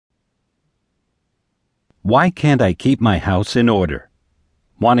Why can't I keep my house in order?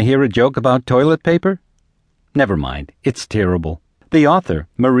 Want to hear a joke about toilet paper? Never mind, it's terrible. The author,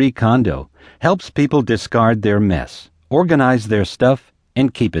 Marie Kondo, helps people discard their mess, organize their stuff,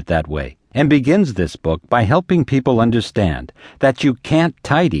 and keep it that way, and begins this book by helping people understand that you can't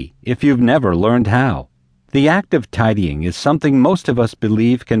tidy if you've never learned how. The act of tidying is something most of us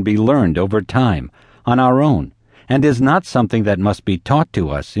believe can be learned over time, on our own, and is not something that must be taught to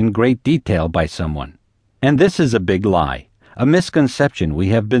us in great detail by someone. And this is a big lie, a misconception we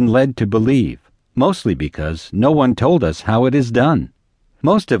have been led to believe, mostly because no one told us how it is done.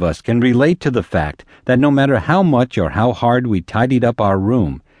 Most of us can relate to the fact that no matter how much or how hard we tidied up our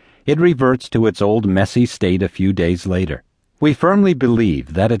room, it reverts to its old messy state a few days later. We firmly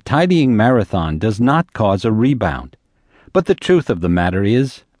believe that a tidying marathon does not cause a rebound, but the truth of the matter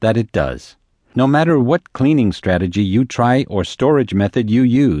is that it does. No matter what cleaning strategy you try or storage method you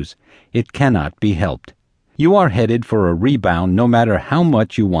use, it cannot be helped. You are headed for a rebound no matter how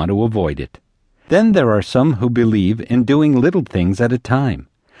much you want to avoid it. Then there are some who believe in doing little things at a time,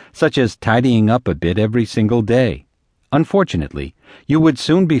 such as tidying up a bit every single day. Unfortunately, you would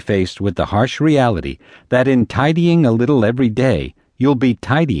soon be faced with the harsh reality that in tidying a little every day, you'll be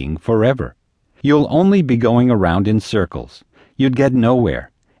tidying forever. You'll only be going around in circles. You'd get nowhere,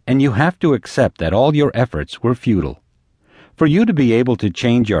 and you have to accept that all your efforts were futile. For you to be able to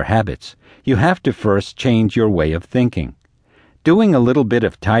change your habits, you have to first change your way of thinking. Doing a little bit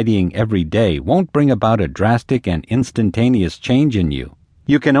of tidying every day won't bring about a drastic and instantaneous change in you.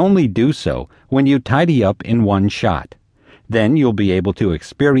 You can only do so when you tidy up in one shot. Then you'll be able to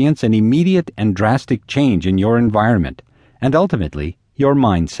experience an immediate and drastic change in your environment, and ultimately, your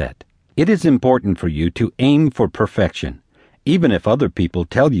mindset. It is important for you to aim for perfection, even if other people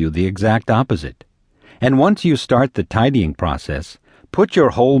tell you the exact opposite. And once you start the tidying process, put your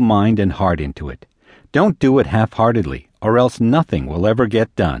whole mind and heart into it. Don't do it half-heartedly, or else nothing will ever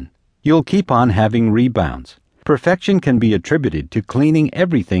get done. You'll keep on having rebounds. Perfection can be attributed to cleaning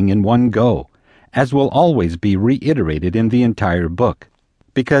everything in one go, as will always be reiterated in the entire book,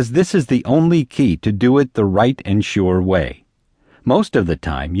 because this is the only key to do it the right and sure way. Most of the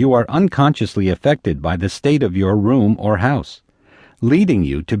time, you are unconsciously affected by the state of your room or house, leading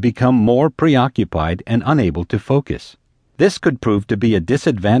you to become more preoccupied and unable to focus. This could prove to be a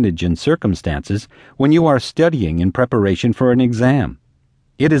disadvantage in circumstances when you are studying in preparation for an exam.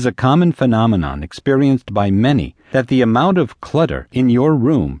 It is a common phenomenon experienced by many that the amount of clutter in your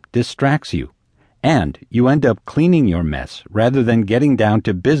room distracts you, and you end up cleaning your mess rather than getting down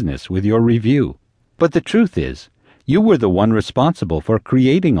to business with your review. But the truth is, you were the one responsible for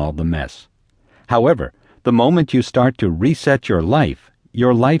creating all the mess. However, the moment you start to reset your life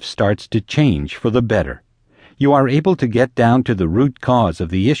starts to change for the better. You are able to get down to the root cause of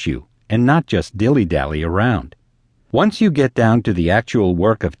the issue and not just dilly-dally around. Once you get down to the actual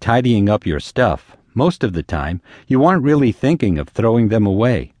work of tidying up your stuff, most of the time you aren't really thinking of throwing them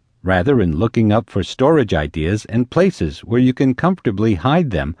away, rather in looking up for storage ideas and places where you can comfortably hide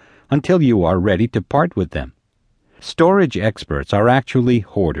them until you are ready to part with them. Storage experts are actually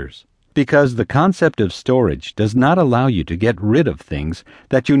hoarders, because the concept of storage does not allow you to get rid of things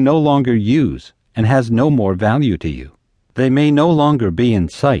that you no longer use and has no more value to you. They may no longer be in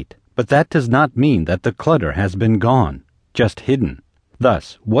sight, but that does not mean that the clutter has been gone, just hidden.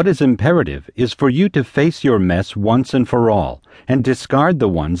 Thus, what is imperative is for you to face your mess once and for all, and discard the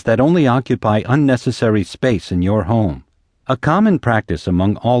ones that only occupy unnecessary space in your home. A common practice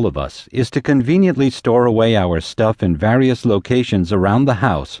among all of us is to conveniently store away our stuff in various locations around the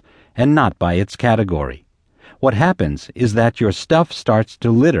house and not by its category. What happens is that your stuff starts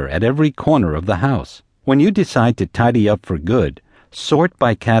to litter at every corner of the house. When you decide to tidy up for good, sort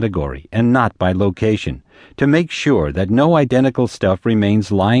by category and not by location to make sure that no identical stuff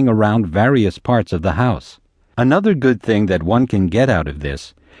remains lying around various parts of the house. Another good thing that one can get out of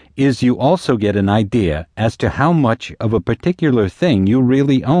this is you also get an idea as to how much of a particular thing you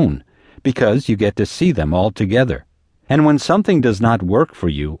really own, because you get to see them all together. And when something does not work for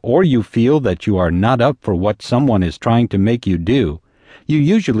you, or you feel that you are not up for what someone is trying to make you do, you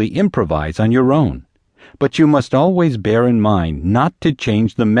usually improvise on your own. But you must always bear in mind not to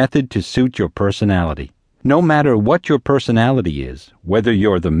change the method to suit your personality. No matter what your personality is, whether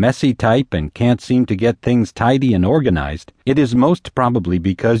you're the messy type and can't seem to get things tidy and organized, it is most probably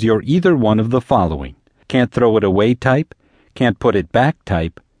because you're either one of the following: can't throw it away type, can't put it back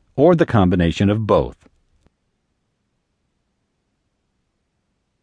type, or the combination of both.